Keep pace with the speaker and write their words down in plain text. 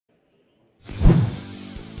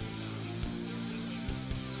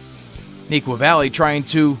Neuqua Valley trying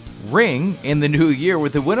to ring in the new year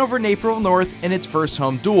with a win over Naperville North in its first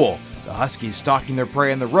home duel. The Huskies stalking their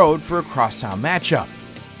prey on the road for a crosstown matchup.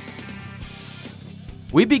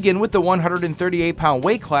 We begin with the 138-pound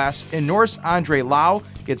weight class, and North's Andre Lau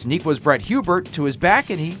gets Neuqua's Brett Hubert to his back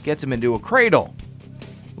and he gets him into a cradle.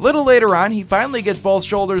 A little later on, he finally gets both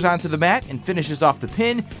shoulders onto the mat and finishes off the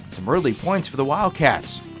pin. Some early points for the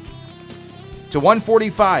Wildcats. To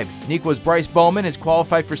 145, Neuqua's Bryce Bouman has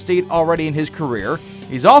qualified for state already in his career.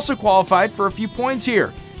 He's also qualified for a few points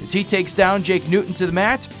here as he takes down Jake Newton to the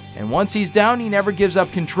mat, and once he's down, he never gives up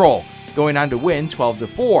control, going on to win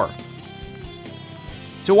 12-4.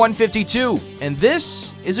 To 152, and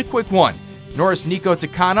this is a quick one. North's Nico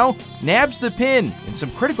Takano nabs the pin, and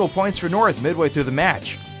some critical points for North midway through the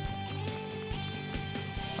match.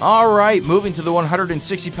 All right, moving to the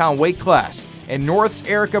 160-pound weight class, and North's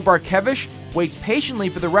Erica Barkevich waits patiently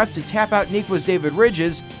for the ref to tap out Neuqua's David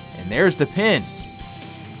Ridges, and there's the pin.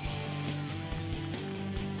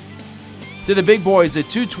 To the big boys at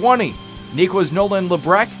 220, Neuqua's Nolan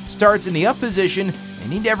Lebrecq starts in the up position,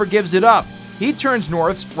 and he never gives it up. He turns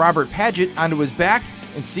North's Robert Paget onto his back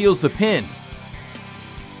and seals the pin.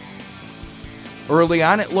 Early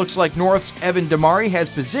on, it looks like North's Evan Damari has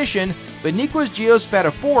position, but Neuqua's Gio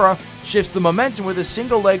Spadafora shifts the momentum with a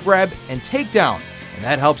single leg grab and takedown, and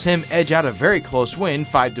that helps him edge out a very close win,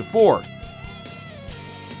 5-4.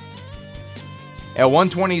 At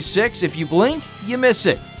 126, if you blink, you miss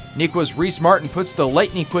it. Neuqua's Reese Martin puts the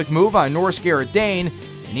lightning quick move on North's Garrett Dane,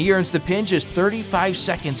 and he earns the pin just 35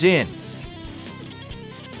 seconds in.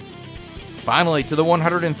 Finally, to the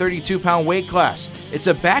 132-pound weight class. It's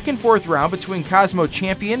a back-and-forth round between Cosmo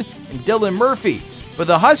Champion and Dylan Murphy, but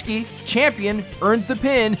the Husky Champion earns the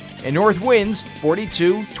pin, and North wins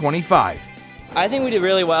 42-25. I think we did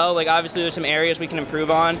really well. Obviously there's some areas we can improve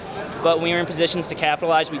on, but when we were in positions to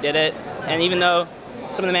capitalize, we did it. And even though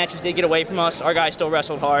some of the matches did get away from us, our guys still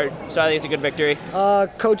wrestled hard, so I think it's a good victory.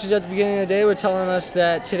 Coaches at the beginning of the day were telling us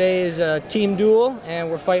that today is a team duel, and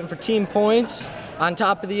we're fighting for team points on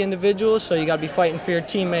top of the individuals, so you got to be fighting for your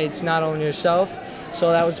teammates, not only yourself.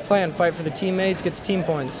 So that was the plan, fight for the teammates, get the team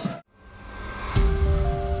points.